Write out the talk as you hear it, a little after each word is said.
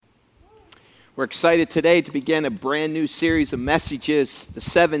We're excited today to begin a brand new series of messages, the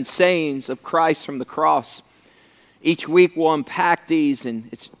 7 sayings of Christ from the cross. Each week we'll unpack these, and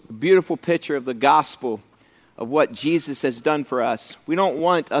it's a beautiful picture of the gospel of what Jesus has done for us. We don't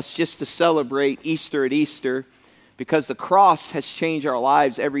want us just to celebrate Easter at Easter, because the cross has changed our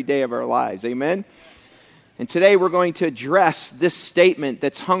lives every day of our lives. Amen? And today we're going to address this statement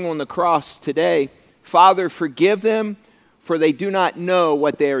that's hung on the cross today. Father, forgive them, for they do not know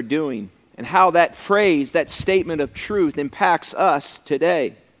what they are doing. And how that phrase, that statement of truth impacts us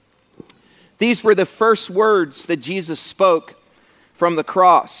today. These were the first words that Jesus spoke from the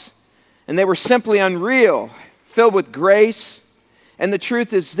cross. And they were simply unreal, filled with grace. And the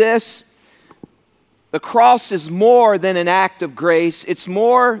truth is this: the cross is more than an act of grace. It's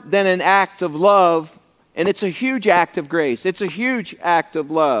more than an act of love. And it's a huge act of grace. It's a huge act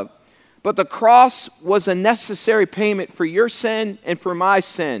of love. But the cross was a necessary payment for your sin and for my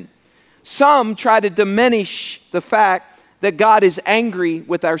sin. Some try to diminish the fact that God is angry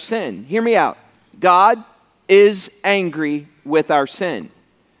with our sin. Hear me out. God is angry with our sin.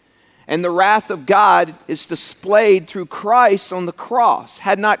 And the wrath of God is displayed through Christ on the cross.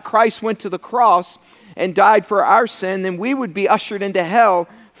 Had not Christ went to the cross and died for our sin, then we would be ushered into hell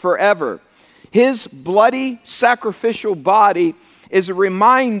forever. His bloody sacrificial body is a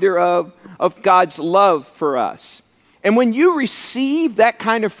reminder of God's love for us. And when you receive that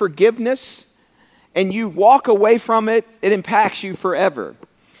kind of forgiveness and you walk away from it, it impacts you forever.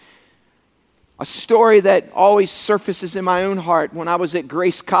 A story that always surfaces in my own heart: when I was at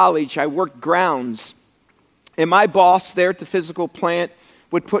Grace College, I worked grounds. And my boss there at the physical plant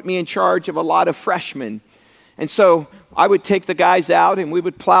would put me in charge of a lot of freshmen. And so I would take the guys out and we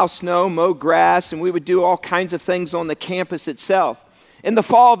would plow snow, mow grass, and we would do all kinds of things on the campus itself. In the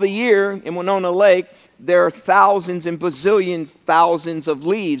fall of the year in Winona Lake, there are thousands and bazillion thousands of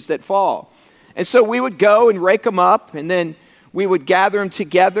leaves that fall. And so we would go and rake them up, and then we would gather them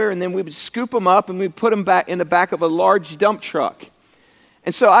together, and then we would scoop them up, and we'd put them back in the back of a large dump truck.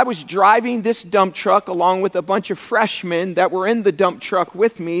 And so I was driving this dump truck along with a bunch of freshmen that were in the dump truck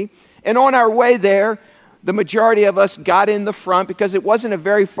with me. And on our way there, the majority of us got in the front because it wasn't a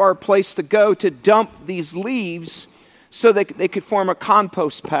very far place to go to dump these leaves so that they could form a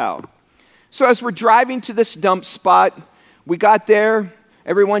compost pile. So as we're driving to this dump spot, we got there.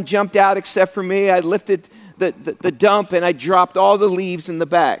 Everyone jumped out except for me. I lifted the dump and I dropped all the leaves in the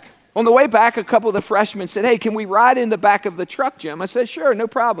back. On the way back, a couple of the freshmen said, "Hey, can we ride in the back of the truck, Jim?" I said, "Sure, no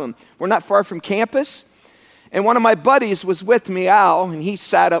problem. We're not far from campus." And one of my buddies was with me, Al, and he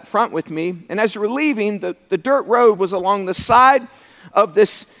sat up front with me. And as we were leaving, the dirt road was along the side of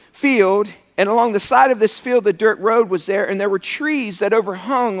this field. And along the side of this field, the dirt road was there, and there were trees that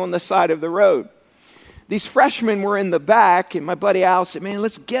overhung on the side of the road. These freshmen were in the back, and my buddy Al said, "Man,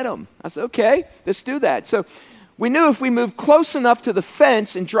 let's get them." I said, "Okay, let's do that." So we knew if we moved close enough to the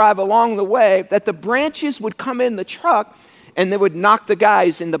fence and drive along the way, that the branches would come in the truck, and they would knock the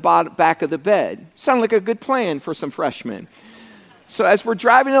guys in the back of the bed. Sounded like a good plan for some freshmen. So as we're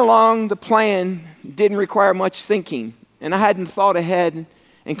driving along, the plan didn't require much thinking, and I hadn't thought ahead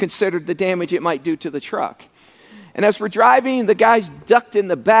and considered the damage it might do to the truck. And as we're driving, the guys ducked in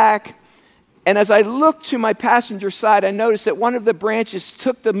the back, and as I looked to my passenger side, I noticed that one of the branches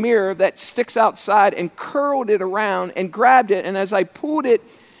took the mirror that sticks outside and curled it around and grabbed it, and as I pulled it,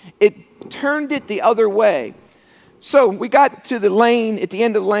 it turned it the other way. So we got to the lane, at the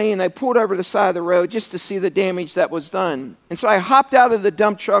end of the lane, I pulled over to the side of the road just to see the damage that was done. And so I hopped out of the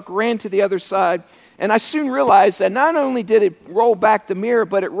dump truck, ran to the other side, and I soon realized that not only did it roll back the mirror,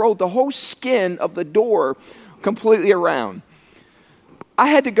 but it rolled the whole skin of the door completely around. I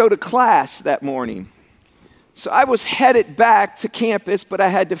had to go to class that morning. So I was headed back to campus, but I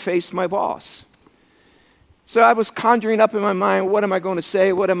had to face my boss. So I was conjuring up in my mind, what am I going to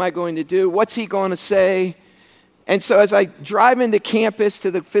say? What am I going to do? What's he going to say? And so as I drive into campus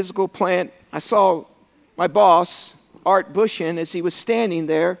to the physical plant, I saw my boss, Art Bushin, as he was standing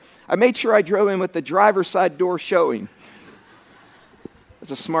there. I made sure I drove in with the driver's side door showing.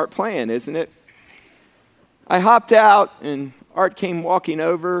 That's a smart plan, isn't it? I hopped out, and Art came walking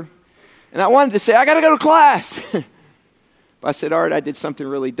over, and I wanted to say, "I got to go to class." But I said, "Art, I did something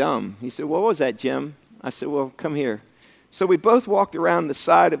really dumb." He said, "What was that, Jim?" I said, "Well, come here." So we both walked around the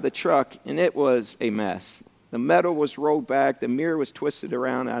side of the truck, and it was a mess. The metal was rolled back. The mirror was twisted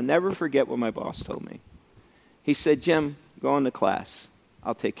around. I'll never forget what my boss told me. He said, "Jim, go on to class.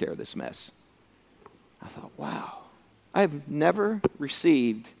 I'll take care of this mess." I thought, wow, I've never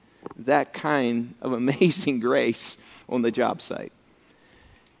received that kind of amazing grace on the job site.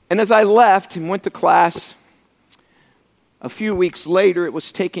 And as I left and went to class, A few weeks later, it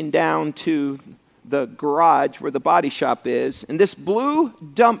was taken down to the garage where the body shop is, and this blue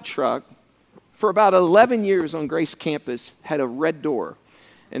dump truck, for about 11 years on Grace campus, had a red door.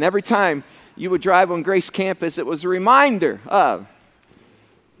 And every time you would drive on Grace campus, it was a reminder of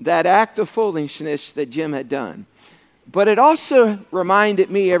that act of foolishness that Jim had done. But it also reminded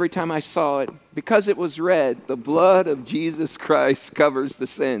me every time I saw it, because it was red, the blood of Jesus Christ covers the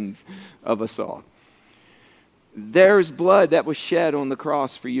sins of us all. There's blood that was shed on the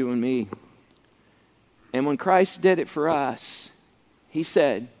cross for you and me. And when Christ did it for us, he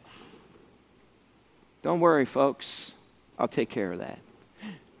said, don't worry, folks, I'll take care of that.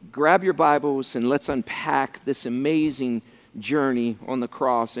 Grab your Bibles and let's unpack this amazing journey on the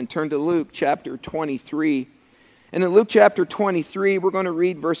cross and turn to Luke chapter 23. And in Luke chapter 23, we're going to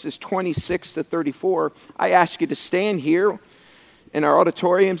read verses 26 to 34. I ask you to stand here in our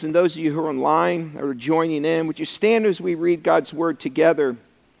auditoriums, and those of you who are online or joining in, would you stand as we read God's word together?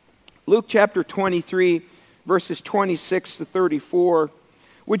 Luke chapter 23, verses 26 to 34.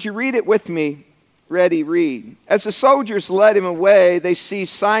 Would you read it with me? Ready, read. As the soldiers led him away, they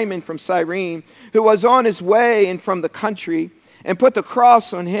seized Simon from Cyrene, who was on his way in from the country, and put the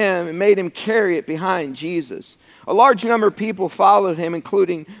cross on him and made him carry it behind Jesus. A large number of people followed him,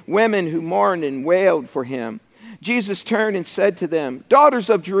 including women who mourned and wailed for him. Jesus turned and said to them, daughters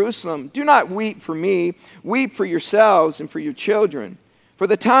of Jerusalem, do not weep for me, weep for yourselves and for your children. For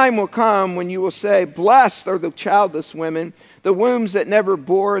the time will come when you will say, blessed are the childless women, the wombs that never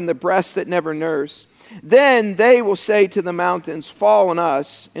bore and the breasts that never nursed. Then they will say to the mountains, fall on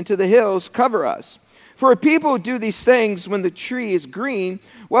us, and to the hills, cover us. For if people do these things when the tree is green,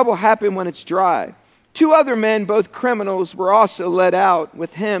 what will happen when it's dry? 2 other men, both criminals, were also led out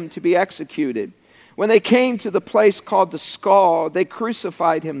with him to be executed. When they came to the place called the Skull, they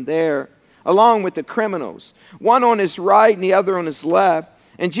crucified him there, along with the criminals, one on his right and the other on his left.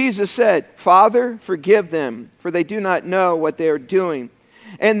 And Jesus said, Father, forgive them, for they do not know what they are doing.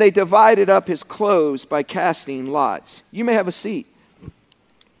 And they divided up his clothes by casting lots. You may have a seat.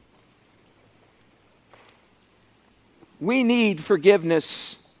 We need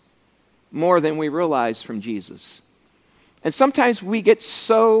forgiveness more than we realize from Jesus. And sometimes we get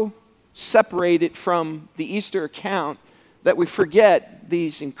so separated from the Easter account that we forget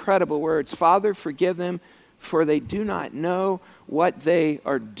these incredible words. Father, forgive them, for they do not know what they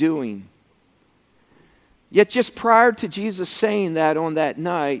are doing. Yet just prior to Jesus saying that on that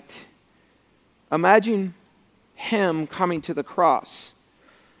night, imagine him coming to the cross.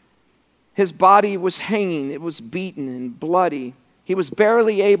 His body was hanging, it was beaten and bloody. He was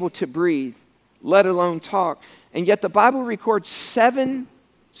barely able to breathe, let alone talk. And yet the Bible records 7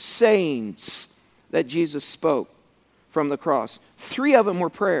 sayings that Jesus spoke from the cross. 3 of them were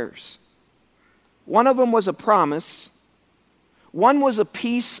prayers. 1 of them was a promise. 1 was a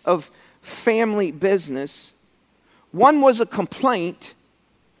piece of family business. 1 was a complaint.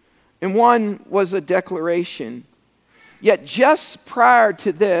 And 1 was a declaration. Yet just prior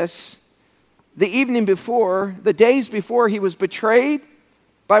to this, the evening before, the days before, he was betrayed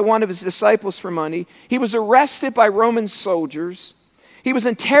by one of his disciples for money. He was arrested by Roman soldiers. He was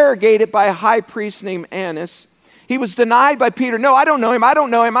interrogated by a high priest named Annas. He was denied by Peter. No, I don't know him. I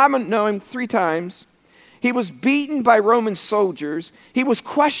don't know him 3 times. He was beaten by Roman soldiers. He was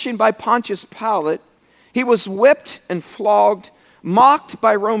questioned by Pontius Pilate. He was whipped and flogged, mocked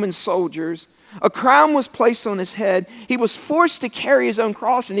by Roman soldiers. A crown was placed on his head. He was forced to carry his own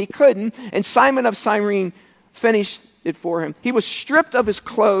cross, and he couldn't. And Simon of Cyrene finished it for him. He was stripped of his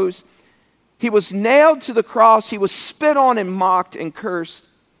clothes. He was nailed to the cross. He was spit on and mocked and cursed.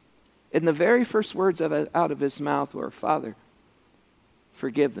 And the very first words out of his mouth were, Father,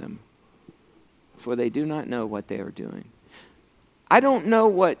 forgive them, for they do not know what they are doing. I don't know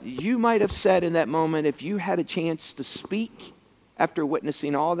what you might have said in that moment if you had a chance to speak after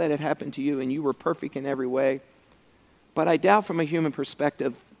witnessing all that had happened to you and you were perfect in every way. But I doubt from a human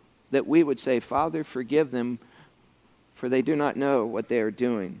perspective that we would say, Father, forgive them, for they do not know what they are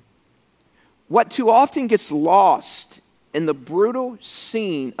doing. What too often gets lost in the brutal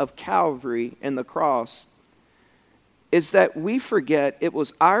scene of Calvary and the cross is that we forget it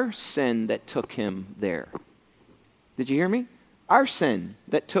was our sin that took him there. Did you hear me? Our sin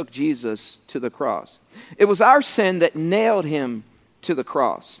that took Jesus to the cross. It was our sin that nailed him to the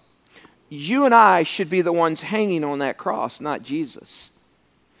cross. You and I should be the ones hanging on that cross, not Jesus.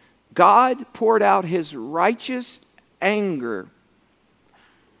 God poured out his righteous anger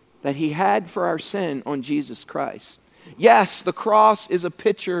that he had for our sin on Jesus Christ. Yes, the cross is a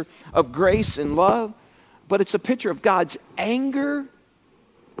picture of grace and love, but it's a picture of God's anger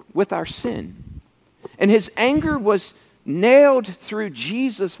with our sin. And his anger was nailed through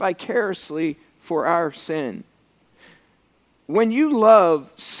Jesus vicariously for our sin. When you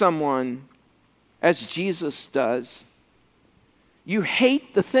love someone as Jesus does, you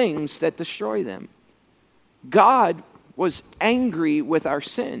hate the things that destroy them. God was angry with our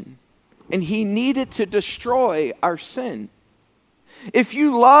sin, and he needed to destroy our sin. If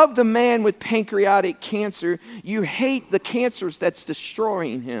you love the man with pancreatic cancer, you hate the cancers that's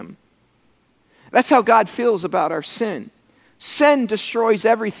destroying him. That's how God feels about our sin. Sin destroys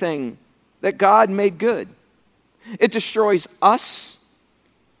everything that God made good. It destroys us.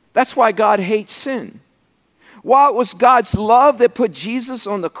 That's why God hates sin. While it was God's love that put Jesus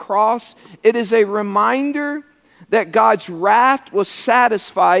on the cross, it is a reminder that God's wrath was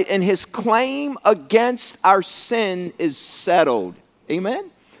satisfied and his claim against our sin is settled.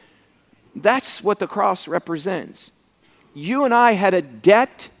 Amen? That's what the cross represents. You and I had a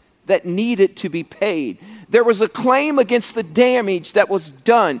debt that needed to be paid. There was a claim against the damage that was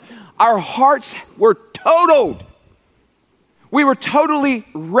done. Our hearts were totaled. We were totally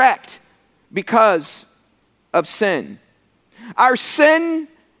wrecked because of sin. Our sin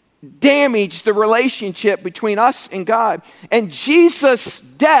damaged the relationship between us and God. And Jesus'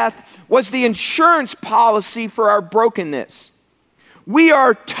 death was the insurance policy for our brokenness. We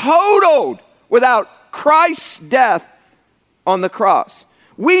are totaled without Christ's death on the cross.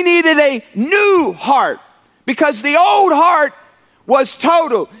 We needed a new heart because the old heart was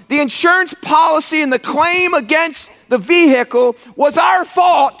total. The insurance policy and the claim against the vehicle was our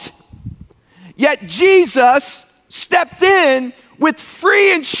fault. Yet Jesus stepped in with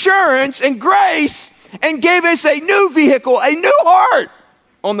free insurance and grace and gave us a new vehicle, a new heart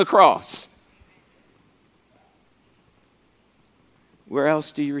on the cross. Where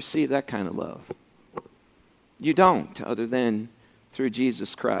else do you receive that kind of love? You don't, other than through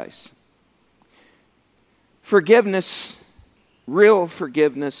Jesus Christ. Forgiveness, real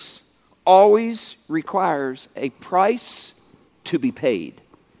forgiveness, always requires a price to be paid.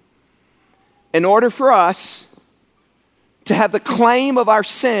 In order for us to have the claim of our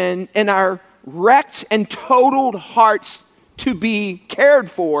sin and our wrecked and totaled hearts to be cared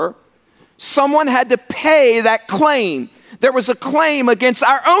for, someone had to pay that claim. There was a claim against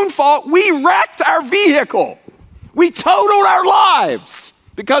our own fault. We wrecked our vehicle. We totaled our lives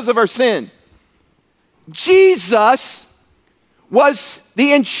because of our sin. Jesus was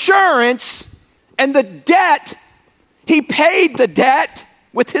the insurance and the debt. He paid the debt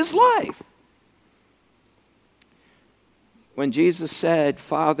with his life. When Jesus said,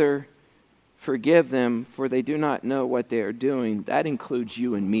 "Father, forgive them, for they do not know what they are doing," that includes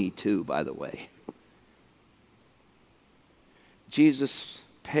you and me too, by the way. Jesus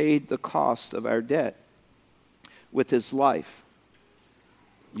paid the cost of our debt with his life.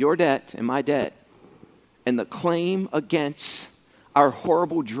 Your debt and my debt, and the claim against our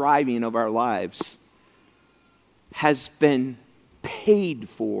horrible driving of our lives has been paid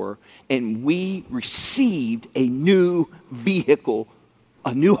for, and we received a new vehicle,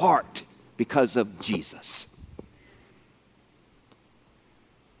 a new heart because of Jesus.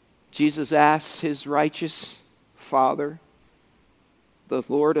 Jesus asked his righteous Father, the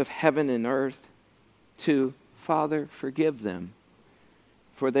Lord of heaven and earth, to, "Father, forgive them,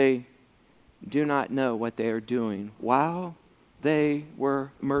 for they do not know what they are doing," while they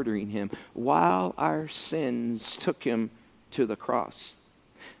were murdering him, while our sins took him to the cross.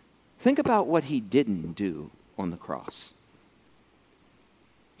 Think about what he didn't do on the cross.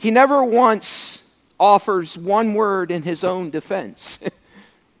 He never once offers one word in his own defense.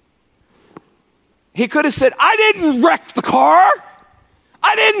 He could have said, "I didn't wreck the car.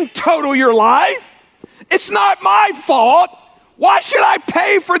 I didn't total your life. It's not my fault. Why should I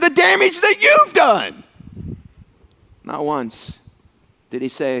pay for the damage that you've done?" Not once did he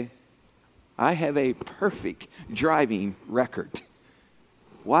say, "I have a perfect driving record.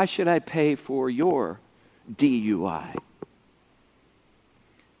 Why should I pay for your DUI?"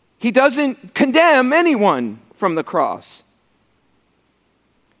 He doesn't condemn anyone from the cross.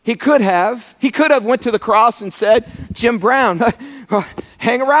 He could have went to the cross and said, "Jim Brown,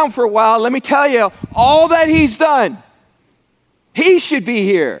 hang around for a while. Let me tell you all that he's done. He should be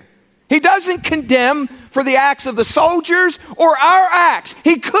here." He doesn't condemn for the acts of the soldiers or our acts.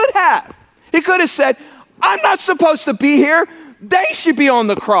 He could have. He could have said, "I'm not supposed to be here. They should be on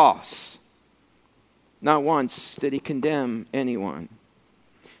the cross." Not once did he condemn anyone.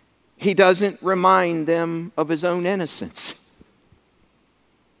 He doesn't remind them of his own innocence.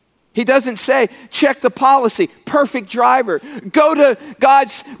 He doesn't say, "Check the policy, perfect driver, go to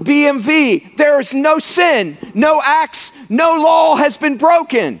God's BMV. There is no sin, no acts, no law has been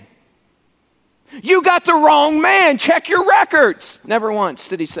broken." You got the wrong man. Check your records. Never once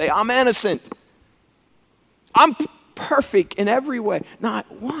did he say, I'm innocent. I'm perfect in every way.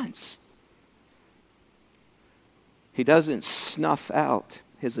 Not once. He doesn't snuff out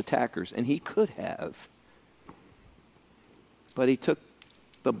his attackers, and he could have. But he took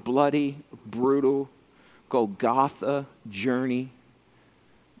the bloody, brutal Golgotha journey,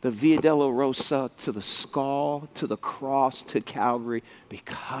 the Via Dolorosa, to the skull, to the cross, to Calvary,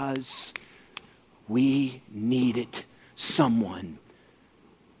 because we needed someone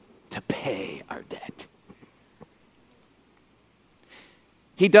to pay our debt.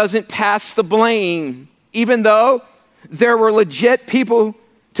 He doesn't pass the blame, even though there were legit people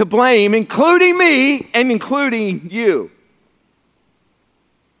to blame, including me and including you.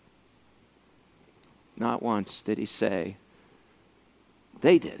 Not once did he say,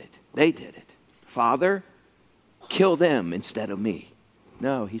 they did it. They did it. Father, kill them instead of me.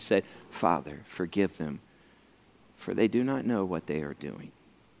 No, he said, Father, forgive them, for they do not know what they are doing.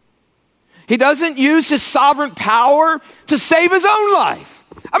 He doesn't use his sovereign power to save his own life.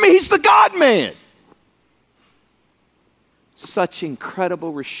 I mean, he's the God-man. Such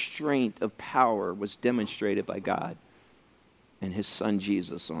incredible restraint of power was demonstrated by God and his son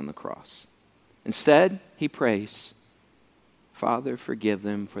Jesus on the cross. Instead, he prays, Father, forgive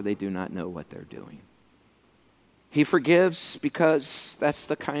them, for they do not know what they're doing. He forgives because that's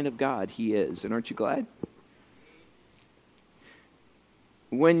the kind of God he is. And aren't you glad?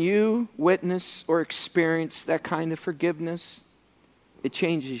 When you witness or experience that kind of forgiveness, it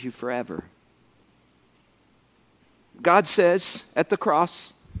changes you forever. God says at the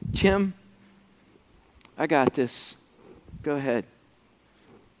cross, Jim, I got this. Go ahead.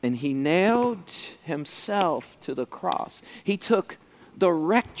 And he nailed himself to the cross. He took the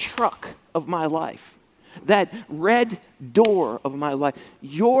wrecked truck of my life, that red door of my life,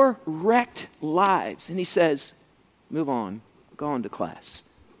 your wrecked lives. And he says, move on, go on to class.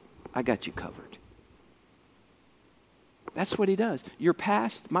 I got you covered. That's what he does. Your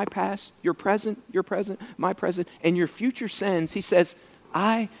past, my past, your present, my present, and your future sins. He says,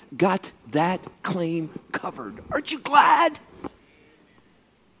 I got that claim covered. Aren't you glad?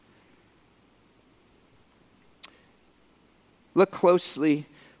 Look closely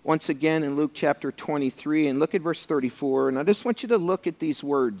once again in Luke chapter 23 and look at verse 34. And I just want you to look at these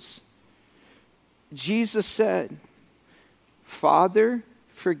words. Jesus said, Father,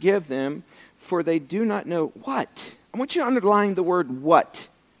 forgive them, for they do not know what. I want you to underline the word what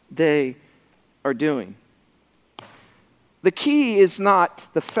they are doing. The key is not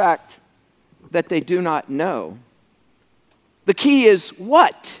the fact that they do not know. The key is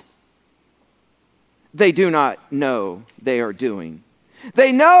what they do not know they are doing.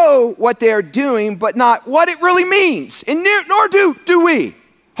 They know what they are doing, but not what it really means. And nor do we.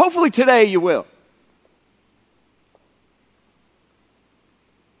 Hopefully today you will.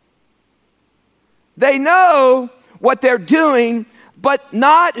 They know what they're doing, but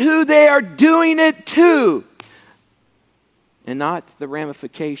not who they are doing it to, and not the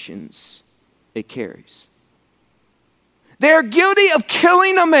ramifications it carries. They're guilty of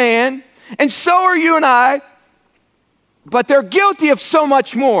killing a man, and so are you and I, but they're guilty of so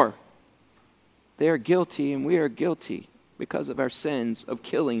much more. They are guilty, and we are guilty because of our sins of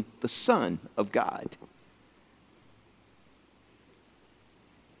killing the Son of God.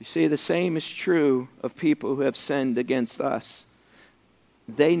 You see, the same is true of people who have sinned against us.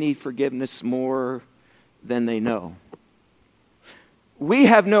 They need forgiveness more than they know. We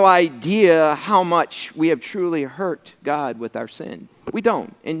have no idea how much we have truly hurt God with our sin. We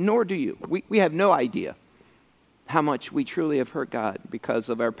don't, and nor do you. We have no idea how much we truly have hurt God because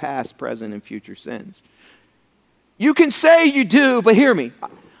of our past, present, and future sins. You can say you do, but hear me.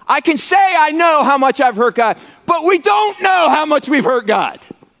 I can say I know how much I've hurt God, but we don't know how much we've hurt God.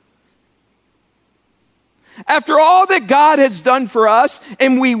 After all that God has done for us,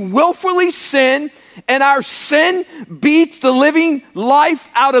 and we willfully sin, and our sin beats the living life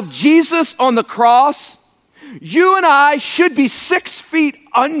out of Jesus on the cross, you and I should be 6 feet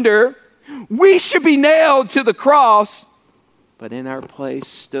under. We should be nailed to the cross. But in our place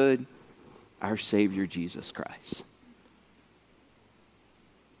stood our Savior, Jesus Christ.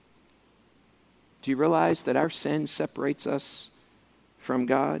 Do you realize that our sin separates us from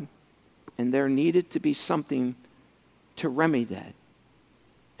God? And there needed to be something to remedy that.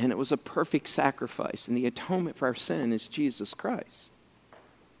 And it was a perfect sacrifice. And the atonement for our sin is Jesus Christ.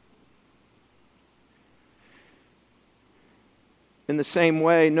 In the same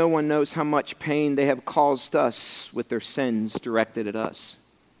way, no one knows how much pain they have caused us with their sins directed at us.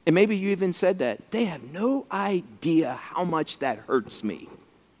 And maybe you even said that. They have no idea how much that hurts me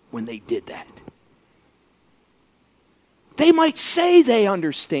when they did that. They might say they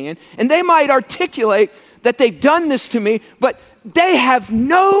understand, and they might articulate that they've done this to me, but they have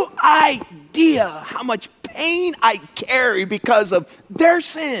no idea how much pain I carry because of their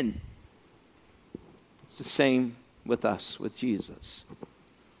sin. It's the same with us, with Jesus.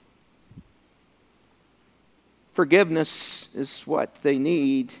 Forgiveness is what they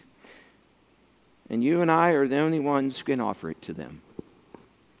need, and you and I are the only ones who can offer it to them.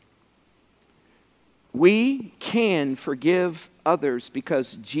 We can forgive others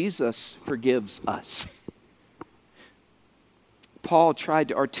because Jesus forgives us. Paul tried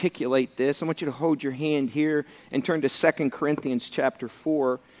to articulate this. I want you to hold your hand here and turn to 2 Corinthians chapter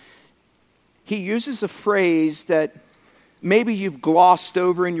 4. He uses a phrase that maybe you've glossed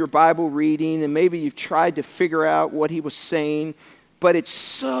over in your Bible reading, and maybe you've tried to figure out what he was saying, but it's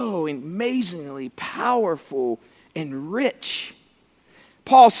so amazingly powerful and rich.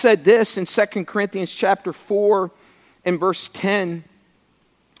 Paul said this in 2 Corinthians chapter 4 and verse 10.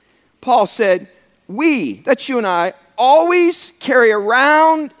 Paul said, we, that's you and I, always carry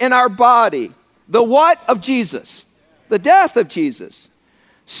around in our body the what of Jesus? The death of Jesus.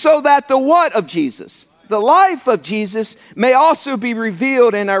 So that the what of Jesus? The life of Jesus may also be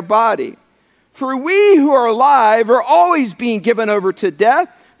revealed in our body. For we who are alive are always being given over to death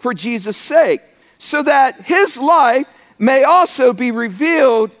for Jesus' sake, so that his life may also be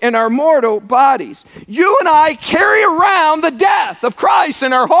revealed in our mortal bodies. You and I carry around the death of Christ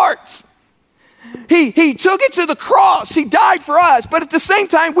in our hearts. He took it to the cross. He died for us. But at the same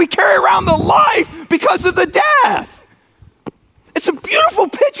time, we carry around the life because of the death. It's a beautiful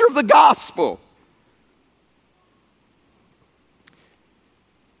picture of the gospel.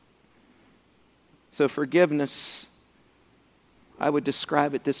 So forgiveness, I would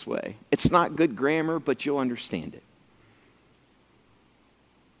describe it this way. It's not good grammar, but you'll understand it.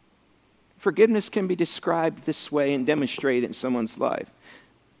 Forgiveness can be described this way and demonstrated in someone's life.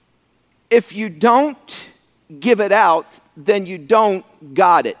 If you don't give it out, then you don't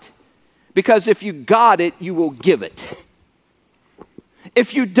got it. Because if you got it, you will give it.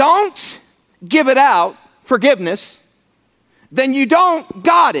 If you don't give it out, forgiveness, then you don't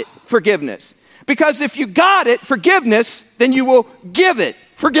got it, forgiveness. Because if you got it, forgiveness, then you will give it,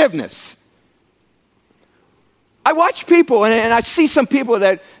 forgiveness. I watch people and I see some people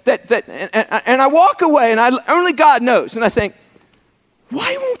that I walk away and only God knows. And I think,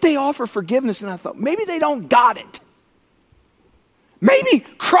 why won't they offer forgiveness? And I thought, maybe they don't got it. Maybe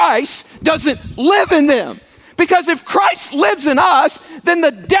Christ doesn't live in them. Because if Christ lives in us, then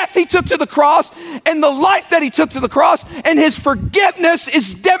the death he took to the cross and the life that he took to the cross and his forgiveness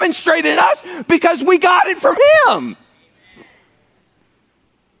is demonstrated in us because we got it from him.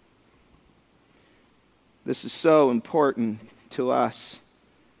 This is so important to us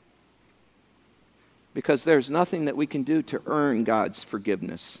because there's nothing that we can do to earn God's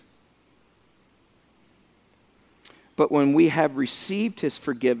forgiveness. But when we have received his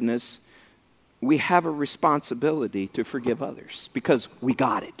forgiveness, we have a responsibility to forgive others because we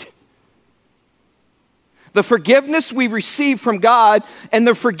got it. The forgiveness we receive from God and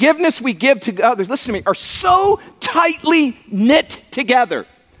the forgiveness we give to others, listen to me, are so tightly knit together.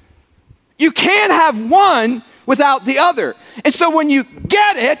 You can't have one without the other. And so when you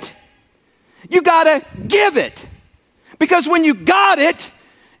get it, you got to give it. Because when you got it,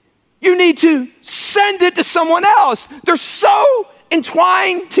 you need to send it to someone else. They're so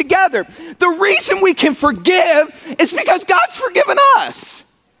entwined together. The reason we can forgive is because God's forgiven us.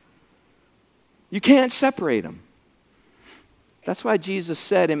 You can't separate them. That's why Jesus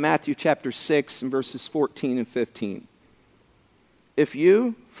said in Matthew chapter 6 and verses 14 and 15, if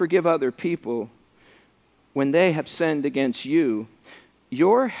you forgive other people when they have sinned against you,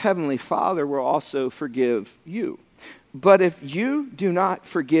 your heavenly Father will also forgive you. But if you do not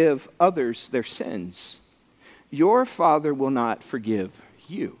forgive others their sins, your Father will not forgive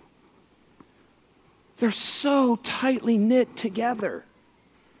you. They're so tightly knit together.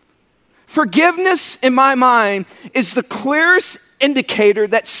 Forgiveness, in my mind, is the clearest indicator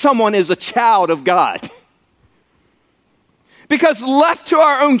that someone is a child of God. Because left to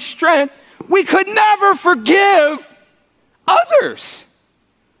our own strength, we could never forgive others.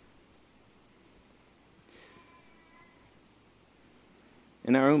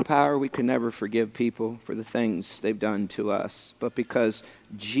 In our own power, we could never forgive people for the things they've done to us. But because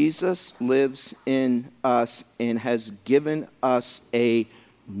Jesus lives in us and has given us a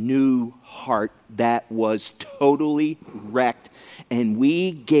new heart that was totally wrecked. And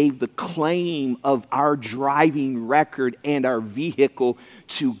we gave the claim of our driving record and our vehicle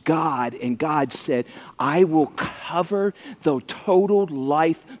to God. And God said, I will cover the totaled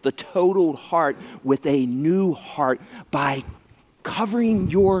life, the totaled heart with a new heart by covering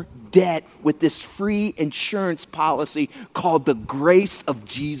your debt with this free insurance policy called the grace of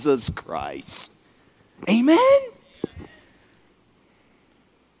Jesus Christ. Amen?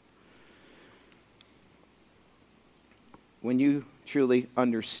 When you truly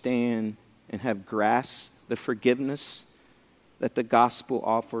understand and have grasped the forgiveness that the gospel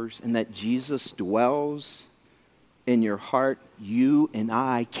offers and that Jesus dwells in your heart, you and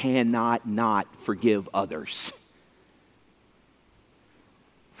I cannot not forgive others.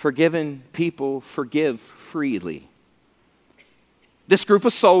 Forgiven people forgive freely. This group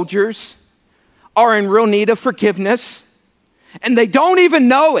of soldiers are in real need of forgiveness, and they don't even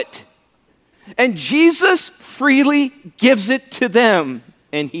know it. And Jesus freely gives it to them,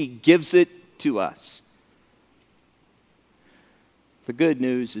 and he gives it to us. The good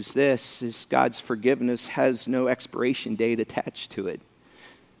news is this, is God's forgiveness has no expiration date attached to it.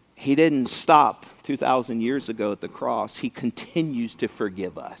 He didn't stop 2,000 years ago at the cross. He continues to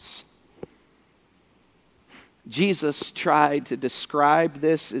forgive us. Jesus tried to describe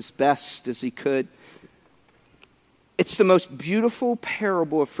this as best as he could. It's the most beautiful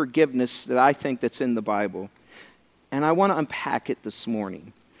parable of forgiveness that I think that's in the Bible. And I want to unpack it this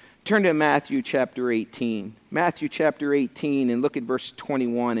morning. Turn to Matthew chapter 18. Matthew chapter 18 and look at verse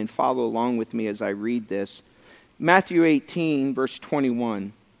 21 and follow along with me as I read this. Matthew 18 verse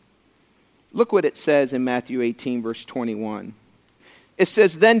 21. Look what it says in Matthew 18 verse 21. It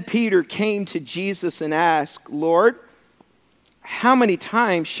says, Then Peter came to Jesus and asked, Lord, how many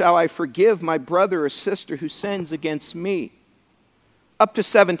times shall I forgive my brother or sister who sins against me? Up to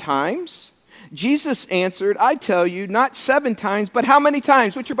 7 times? Jesus answered, I tell you, not 7 times, but how many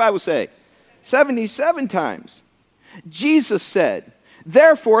times? What's your Bible say? 77 times. Jesus said,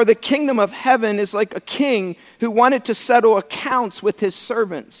 Therefore the kingdom of heaven is like a king who wanted to settle accounts with his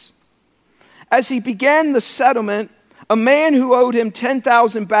servants. As he began the settlement, a man who owed him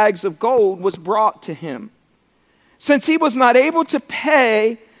 10,000 bags of gold was brought to him. Since he was not able to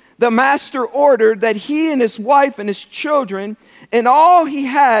pay, the master ordered that he and his wife and his children and all he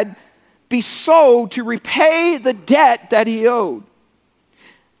had be sold to repay the debt that he owed.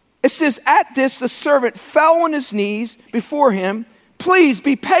 It says, At this the servant fell on his knees before him. Please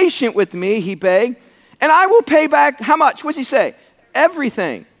be patient with me, he begged, and I will pay back how much? What does he say?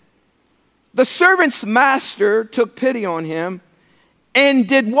 Everything. The servant's master took pity on him and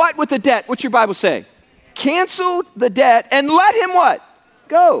did what with the debt? What's your Bible say? Canceled the debt and let him what?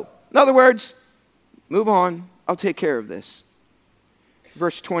 Go. In other words, move on. I'll take care of this.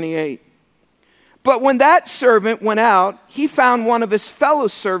 Verse 28. But when that servant went out, he found one of his fellow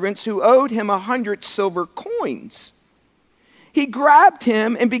servants who owed him 100 silver coins. He grabbed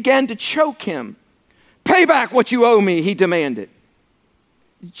him and began to choke him. Pay back what you owe me, he demanded.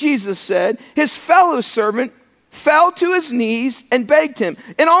 Jesus said, his fellow servant fell to his knees and begged him.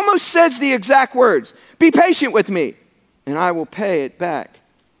 It almost says the exact words, be patient with me, and I will pay it back.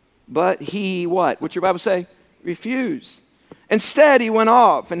 But he what? What's your Bible say? Refused. Instead, he went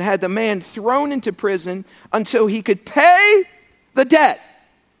off and had the man thrown into prison until he could pay the debt.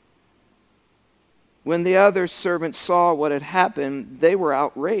 When the other servants saw what had happened, they were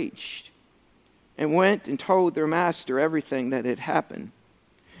outraged and went and told their master everything that had happened.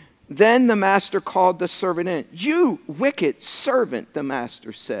 Then the master called the servant in. You wicked servant, the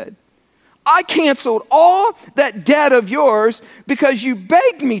master said. I canceled all that debt of yours because you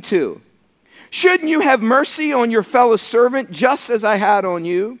begged me to. Shouldn't you have mercy on your fellow servant just as I had on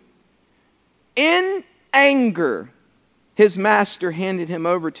you? In anger, his master handed him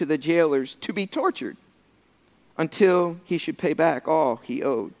over to the jailers to be tortured until he should pay back all he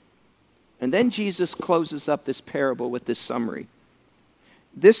owed. And then Jesus closes up this parable with this summary.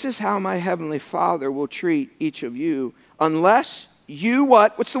 This is how my heavenly Father will treat each of you unless you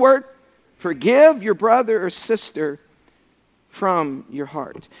what? What's the word? Forgive your brother or sister from your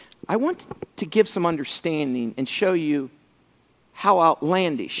heart. I want to give some understanding and show you how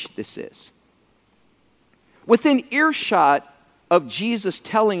outlandish this is. Within earshot of Jesus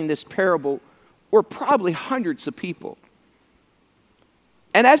telling this parable were probably hundreds of people.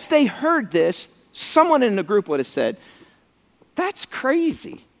 And as they heard this, someone in the group would have said, that's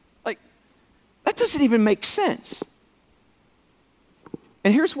crazy. Like, that doesn't even make sense.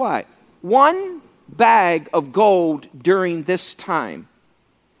 And here's why. One bag of gold during this time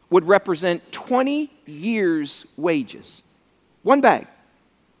would represent 20 years' wages. One bag.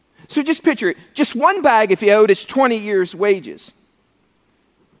 So just picture it. Just one bag, if you owed, is 20 years' wages.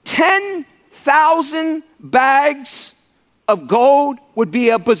 10,000 bags of gold would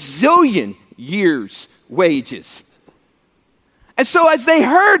be a bazillion years' wages. And so as they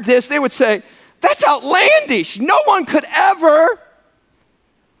heard this, they would say, that's outlandish. No one could ever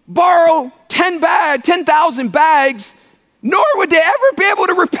borrow 10,000 bags, nor would they ever be able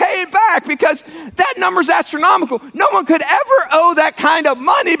to repay it back, because that number is astronomical. No one could ever owe that kind of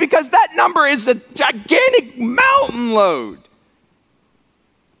money, because that number is a gigantic mountain load.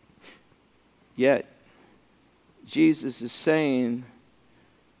 Yet, Jesus is saying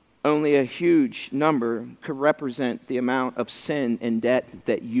only a huge number could represent the amount of sin and debt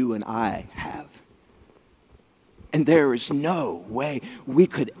that you and I have. And there is no way we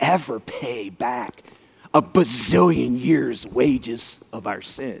could ever pay back a bazillion years' wages of our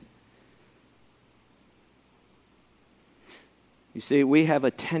sin. You see, we have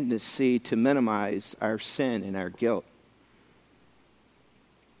a tendency to minimize our sin and our guilt.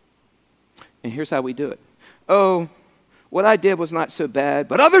 And here's how we do it. Oh, what I did was not so bad,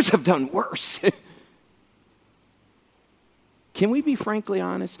 but others have done worse. Can we be frankly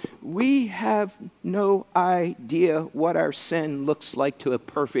honest? We have no idea what our sin looks like to a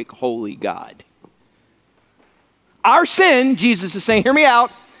perfect, holy God. Our sin, Jesus is saying, hear me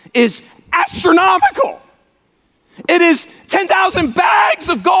out, is astronomical. It is 10,000 bags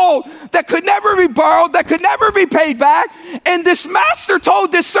of gold that could never be borrowed, that could never be paid back. And this master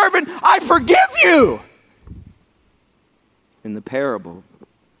told this servant, I forgive you. In the parable,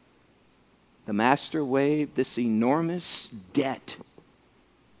 the master waved this enormous debt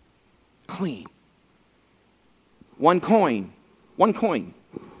clean. One coin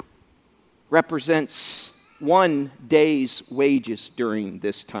represents 1 day's wages during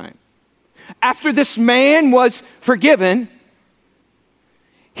this time. After this man was forgiven,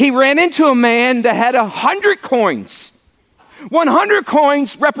 he ran into a man that had 100 coins. 100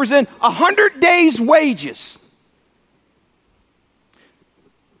 coins represent 100 days' wages.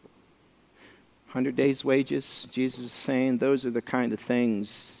 100 days' wages, Jesus is saying, those are the kind of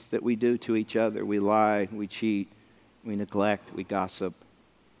things that we do to each other. We lie, we cheat, we neglect, we gossip.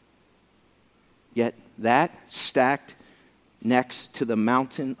 Yet that stacked next to the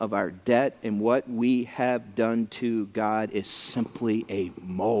mountain of our debt and what we have done to God is simply a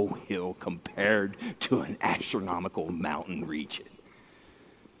molehill compared to an astronomical mountain region.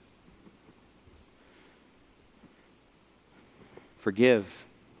 Forgive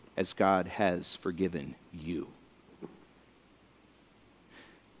as God has forgiven you.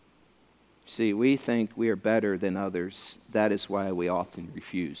 See, we think we are better than others. That is why we often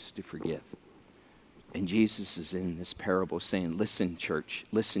refuse to forgive. And Jesus is in this parable saying, listen, church,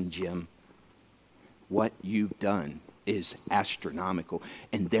 listen, Jim, what you've done is astronomical,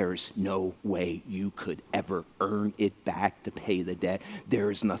 and there's no way you could ever earn it back to pay the debt. There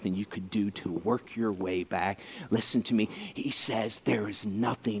is nothing you could do to work your way back. Listen to me. He says there is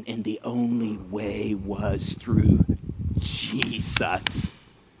nothing, and the only way was through Jesus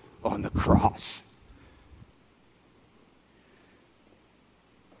on the cross.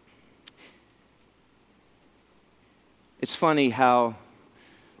 It's funny how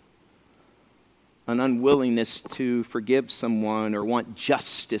an unwillingness to forgive someone or want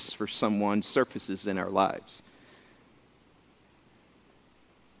justice for someone surfaces in our lives.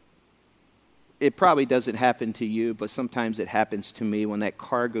 It probably doesn't happen to you, but sometimes it happens to me when that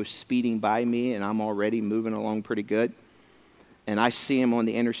car goes speeding by me and I'm already moving along pretty good, and I see him on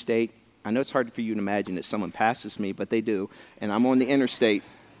the interstate. I know it's hard for you to imagine that someone passes me, but they do, and I'm on the interstate.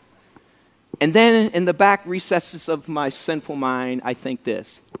 And then in the back recesses of my sinful mind, I think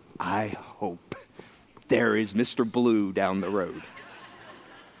this: I hope there is Mr. Blue down the road.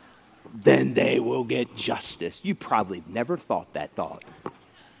 Then they will get justice. You probably never thought that thought.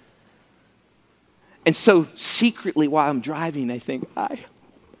 And so secretly while I'm driving, I think,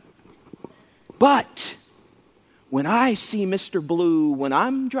 But when I see Mr. Blue when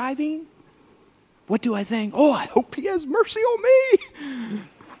I'm driving, what do I think? Oh, I hope he has mercy on me.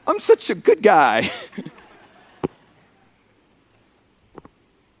 I'm such a good guy.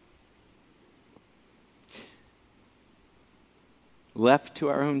 Left to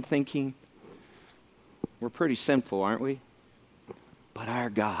our own thinking, we're pretty sinful, aren't we? But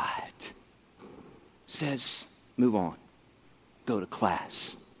our God says, move on. Go to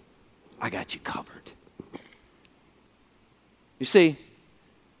class. I got you covered. You see,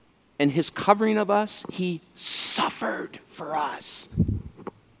 in his covering of us, he suffered for us.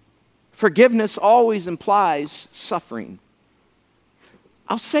 Forgiveness always implies suffering.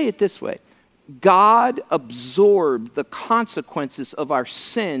 I'll say it this way. God absorbed the consequences of our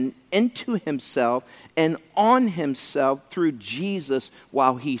sin into himself and on himself through Jesus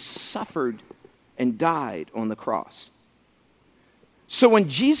while he suffered and died on the cross. So when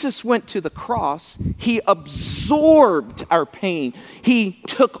Jesus went to the cross, he absorbed our pain. He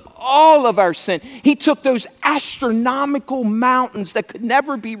took all of our sin. He took those astronomical mountains that could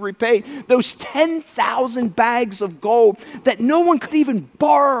never be repaid, those 10,000 bags of gold that no one could even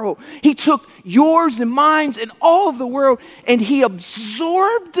borrow. He took yours and mine and all of the world, and he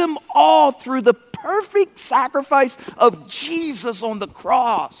absorbed them all through the perfect sacrifice of Jesus on the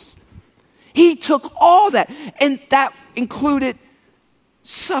cross. He took all that, and that included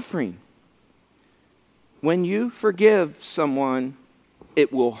suffering. When you forgive someone,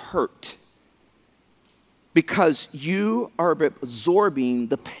 it will hurt because you are absorbing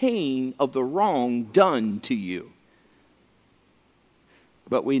the pain of the wrong done to you.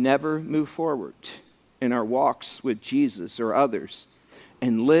 But we never move forward in our walks with Jesus or others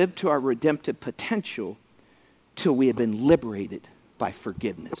and live to our redemptive potential till we have been liberated by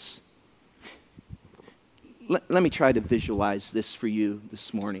forgiveness. Let me try to visualize this for you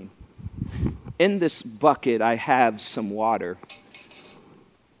this morning. In this bucket, I have some water.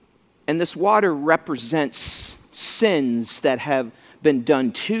 And this water represents sins that have been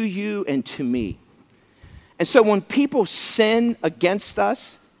done to you and to me. And so when people sin against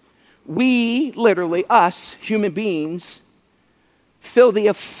us, we, literally us, human beings, feel the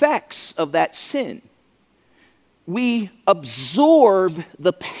effects of that sin. We absorb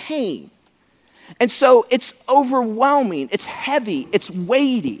the pain. And so it's overwhelming, it's heavy, it's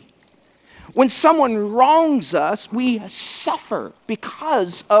weighty. When someone wrongs us, we suffer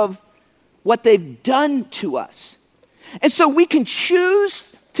because of what they've done to us. And so we can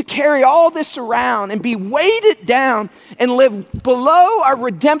choose to carry all this around and be weighted down and live below our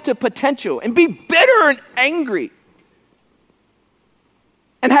redemptive potential and be bitter and angry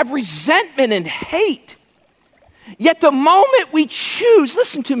and have resentment and hate. Yet the moment we choose,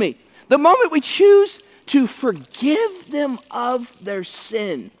 listen to me, the moment we choose to forgive them of their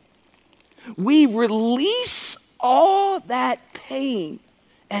sin, we release all that pain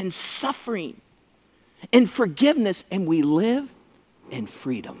and suffering in forgiveness, and we live in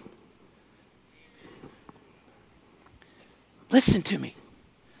freedom. Listen to me.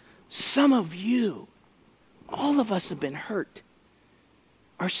 Some of you, all of us have been hurt,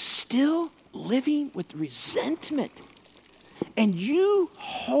 are still living with resentment. And you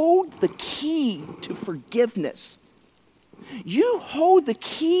hold the key to forgiveness. You hold the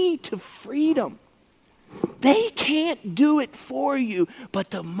key to freedom. They can't do it for you,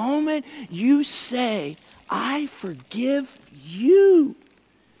 but the moment you say, I forgive you,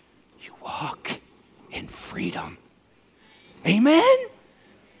 you walk in freedom. Amen?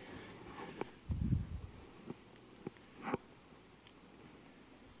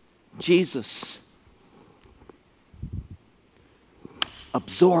 Jesus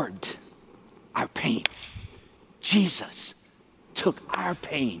absorbed our pain. Jesus took our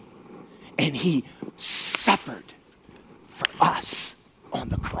pain and he suffered for us on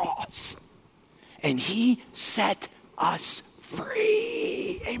the cross. And he set us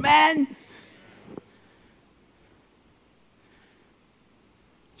free. Amen?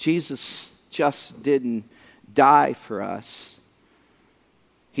 Jesus just didn't die for us.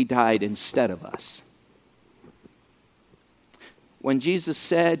 He died instead of us. When Jesus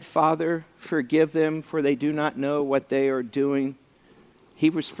said, Father, forgive them, for they do not know what they are doing, he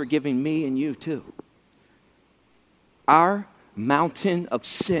was forgiving me and you too. Our mountain of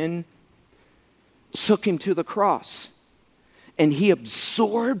sin took him to the cross, and he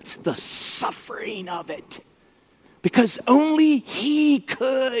absorbed the suffering of it because only he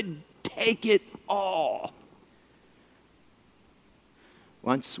could take it all.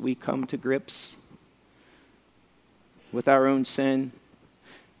 Once we come to grips with our own sin,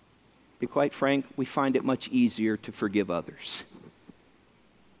 to be quite frank, we find it much easier to forgive others.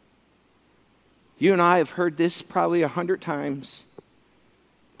 You and I have heard this probably 100 times,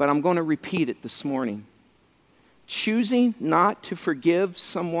 but I'm going to repeat it this morning. Choosing not to forgive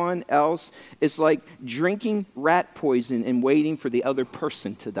someone else is like drinking rat poison and waiting for the other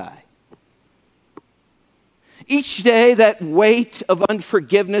person to die. Each day, that weight of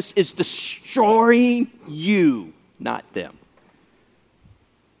unforgiveness is destroying you, not them.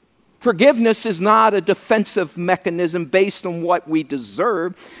 Forgiveness is not a defensive mechanism based on what we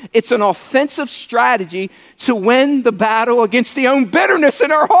deserve. It's an offensive strategy to win the battle against the own bitterness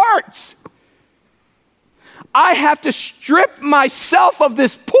in our hearts. I have to strip myself of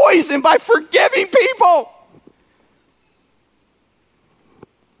this poison by forgiving people.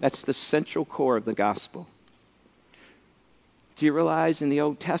 That's the central core of the gospel. Do you realize in the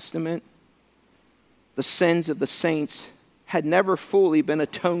Old Testament, the sins of the saints had never fully been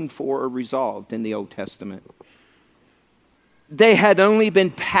atoned for or resolved in the Old Testament? They had only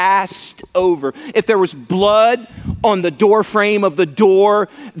been passed over. If there was blood on the door frame of the door,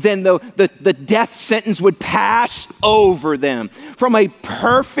 then the death sentence would pass over them. From a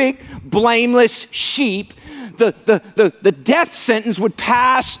perfect, blameless sheep, the death sentence would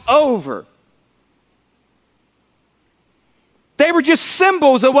pass over. They were just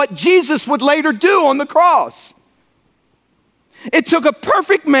symbols of what Jesus would later do on the cross. It took a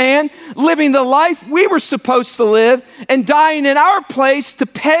perfect man living the life we were supposed to live and dying in our place to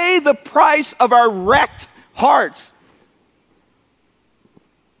pay the price of our wrecked hearts.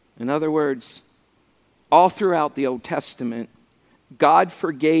 In other words, all throughout the Old Testament, God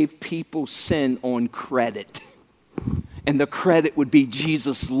forgave people's sin on credit. And the credit would be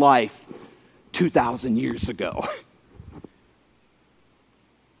Jesus' life 2,000 years ago.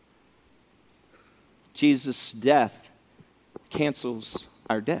 Jesus' death cancels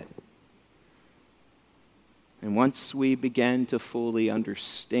our debt. And once we begin to fully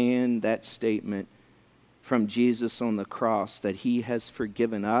understand that statement from Jesus on the cross, that he has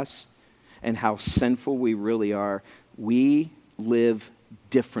forgiven us and how sinful we really are, we live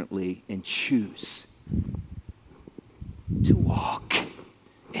differently and choose to walk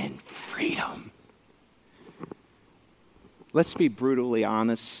in freedom. Let's be brutally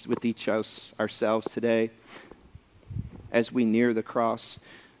honest with ourselves today. As we near the cross,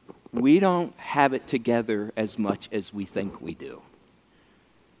 we don't have it together as much as we think we do.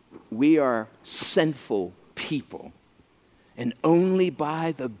 We are sinful people, and only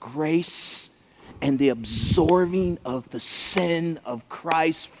by the grace and the absorbing of the sin of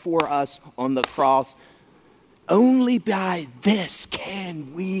Christ for us on the cross, only by this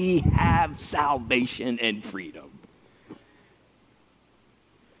can we have salvation and freedom.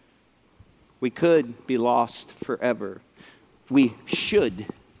 We could be lost forever. We should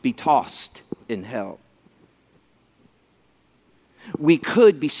be tossed in hell. We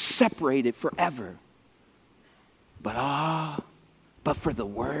could be separated forever. But for the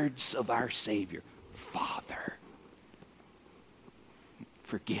words of our Savior, Father,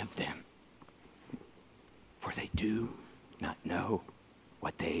 forgive them, for they do not know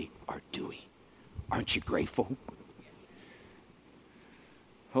what they are doing. Aren't you grateful?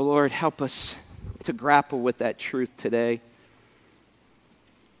 Oh Lord, help us to grapple with that truth today.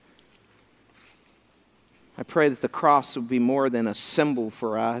 I pray that the cross would be more than a symbol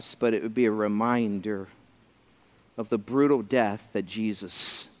for us, but it would be a reminder of the brutal death that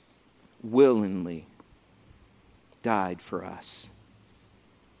Jesus willingly died for us.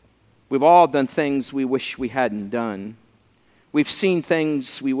 We've all done things we wish we hadn't done. We've seen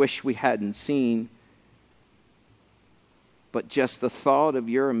things we wish we hadn't seen. But just the thought of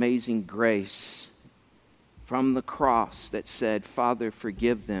your amazing grace from the cross that said, Father,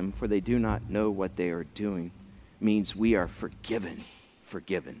 forgive them, for they do not know what they are doing, means we are forgiven.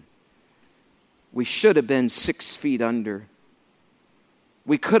 We should have been 6 feet under.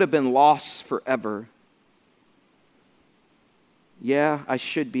 We could have been lost forever. Yeah, I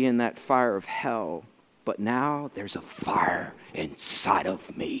should be in that fire of hell, but now there's a fire inside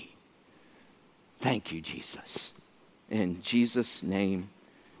of me. Thank you, Jesus. In Jesus' name,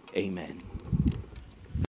 amen.